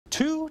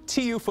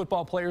TU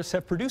football players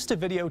have produced a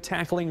video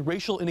tackling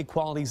racial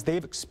inequalities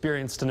they've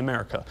experienced in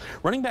America.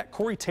 Running back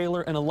Corey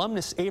Taylor and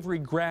alumnus Avery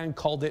Gragg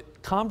called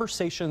it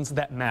Conversations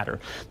That Matter.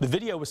 The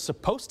video was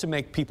supposed to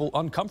make people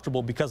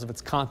uncomfortable because of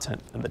its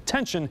content, and the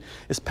tension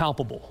is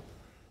palpable.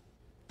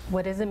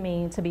 What does it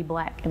mean to be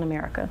black in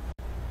America?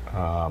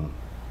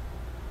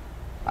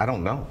 I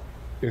don't know.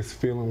 It's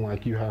feeling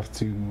like you have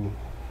to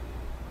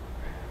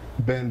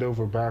bend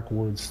over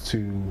backwards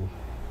to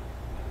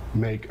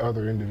make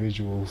other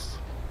individuals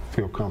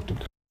feel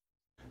comfortable.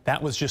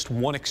 That was just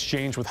one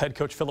exchange with head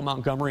coach Philip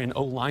Montgomery and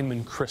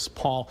O-lineman Chris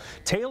Paul.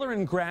 Taylor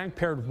and Gragg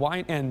paired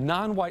white and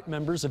non-white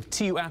members of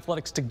TU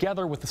athletics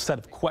together with a set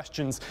of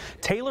questions.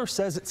 Taylor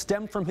says it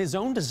stemmed from his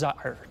own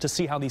desire to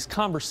see how these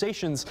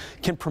conversations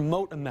can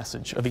promote a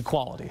message of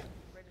equality.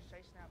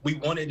 We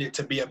wanted it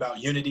to be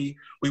about unity.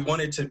 We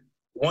wanted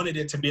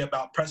it to be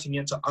about pressing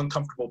into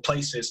uncomfortable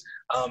places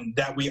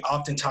that we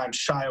oftentimes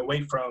shy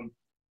away from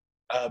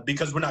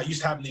because we're not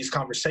used to having these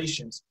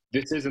conversations.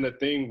 This isn't a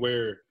thing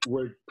where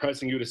we're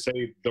pressing you to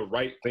say the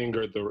right thing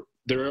or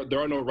there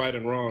are no right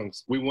and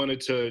wrongs. We wanted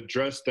to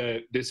address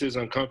that this is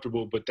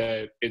uncomfortable, but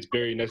that it's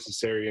very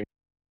necessary.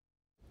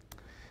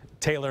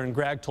 Taylor and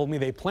Gragg told me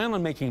they plan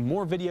on making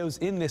more videos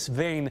in this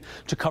vein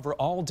to cover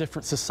all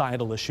different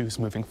societal issues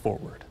moving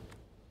forward.